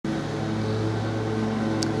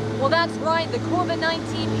Well, that's right. The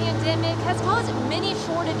COVID-19 pandemic has caused many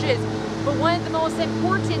shortages, but one of the most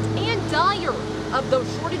important and dire of those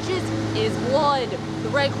shortages is blood. The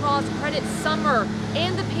Red Cross credits summer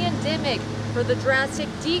and the pandemic for the drastic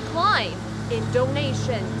decline in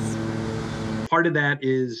donations. Part of that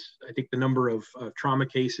is, I think, the number of trauma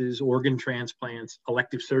cases, organ transplants,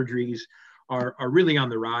 elective surgeries are really on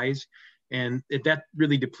the rise. And that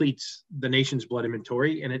really depletes the nation's blood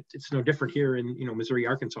inventory, and it's no different here in Missouri,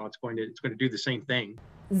 Arkansas. It's going to do the same thing.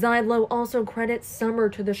 Zeidler also credits summer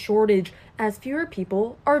to the shortage as fewer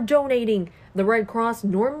people are donating. The Red Cross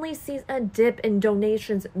normally sees a dip in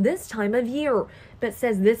donations this time of year, but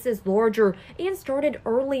says this is larger and started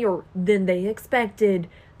earlier than they expected.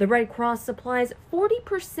 The Red Cross supplies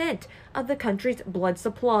 40% of the country's blood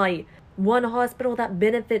supply. One hospital that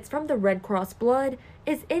benefits from the Red Cross blood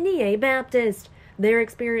is NEA Baptist. They're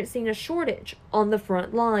experiencing a shortage on the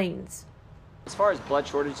front lines. As far as blood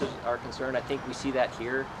shortages are concerned, I think we see that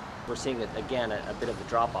here. We're seeing, again, a bit of a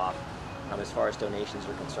drop-off as far as donations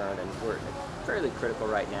are concerned, and we're fairly critical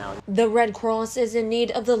right now. The Red Cross is in need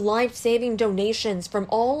of the life-saving donations from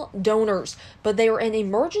all donors, but they are in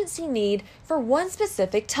emergency need for one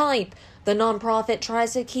specific type. The nonprofit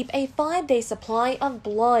tries to keep a 5-day supply of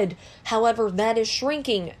blood. However, that is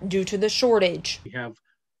shrinking due to the shortage. We have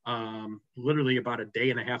literally about a day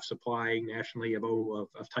and a half supply nationally of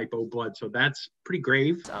type O blood, so that's pretty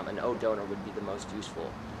grave. An O donor would be the most useful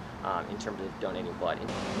in terms of donating blood.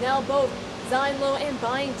 Now both Zeidler and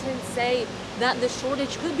Byington say that the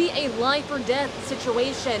shortage could be a life or death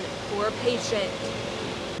situation for a patient.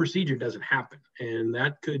 Procedure doesn't happen, and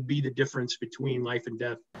that could be the difference between life and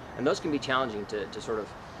death. And those can be challenging to sort of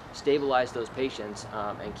stabilize those patients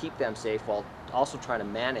and keep them safe while also trying to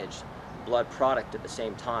manage blood product at the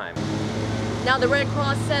same time. Now the Red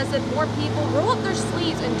Cross says if more people roll up their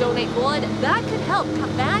sleeves and donate blood, that could help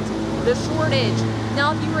combat the shortage.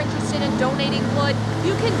 Now if you're interested in donating blood,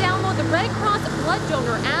 you can download the Red Cross Blood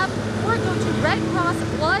Donor app or go to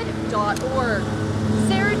redcrossblood.org.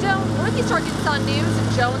 Sarah Doan, Northeast Arkansas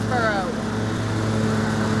News, Jonesboro.